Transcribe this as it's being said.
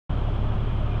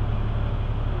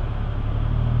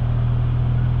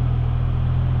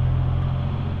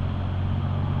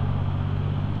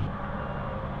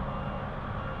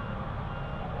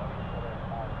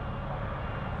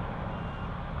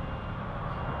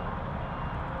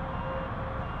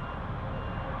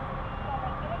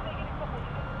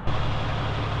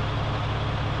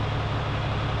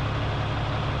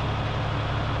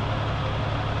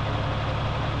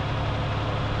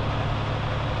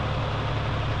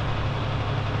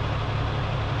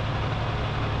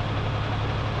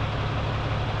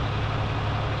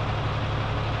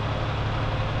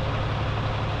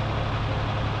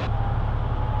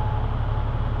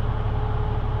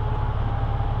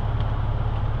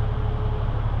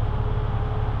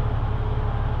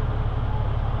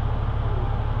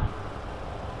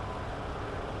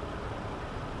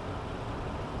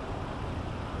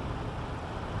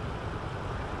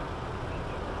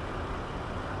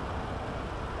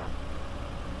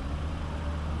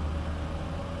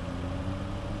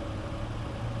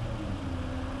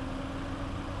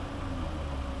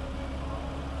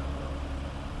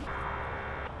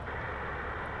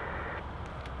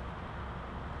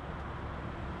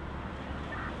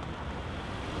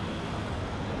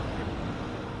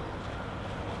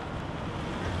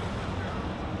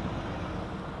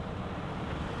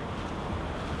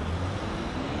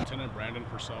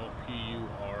Pursell,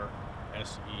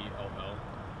 P-U-R-S-E-L-L,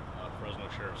 Fresno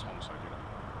Sheriff's Homicide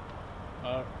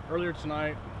Unit. Earlier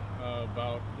tonight,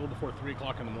 about a little before 3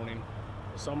 o'clock in the morning,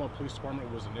 the Selma Police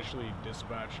Department was initially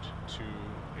dispatched to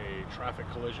a traffic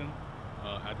collision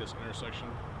at this intersection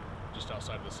just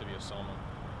outside of the city of Selma.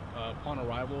 Upon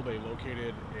arrival, they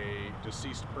located a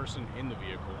deceased person in the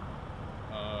vehicle.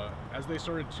 As they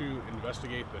started to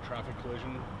investigate the traffic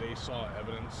collision, they saw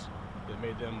evidence that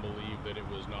made them believe that it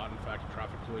was not in fact a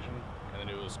traffic collision and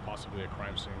that it was possibly a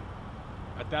crime scene.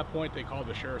 At that point, they called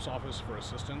the Sheriff's Office for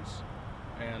assistance,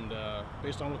 and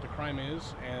based on what the crime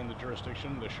is and the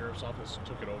jurisdiction, the Sheriff's Office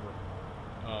took it over.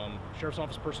 Sheriff's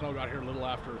Office personnel got here a little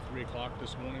after 3 o'clock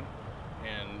this morning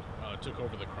and took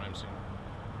over the crime scene.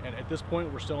 And at this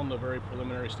point, we're still in the very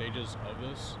preliminary stages of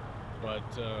this, but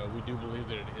we do believe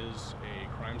that it is a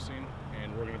crime scene,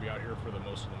 and we're going to be out here for the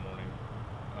most of the morning.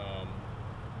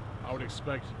 I would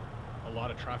expect a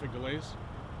lot of traffic delays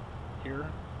here.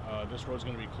 This road's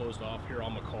going to be closed off here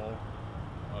on McCall,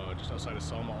 just outside of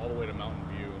Selma, all the way to Mountain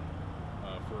View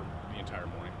for the entire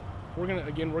morning. We're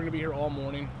going to be here all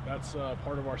morning. That's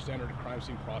part of our standard crime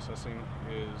scene processing,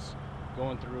 is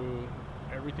going through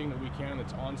everything that we can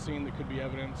that's on scene that could be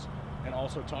evidence, and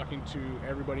also talking to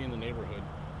everybody in the neighborhood.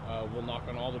 We'll knock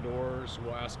on all the doors.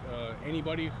 We'll ask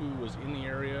anybody who was in the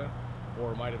area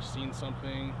or might have seen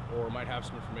something or might have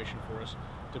some information for us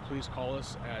to please call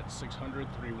us at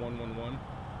 600-3111,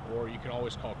 or you can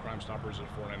always call Crime Stoppers at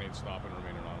 498-STOP and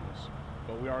remain anonymous.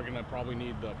 But we are going to probably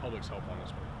need the public's help on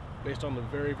this one. Based on the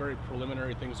very, very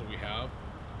preliminary things that we have,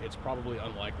 it's probably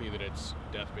unlikely that it's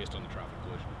death based on the traffic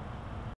collision.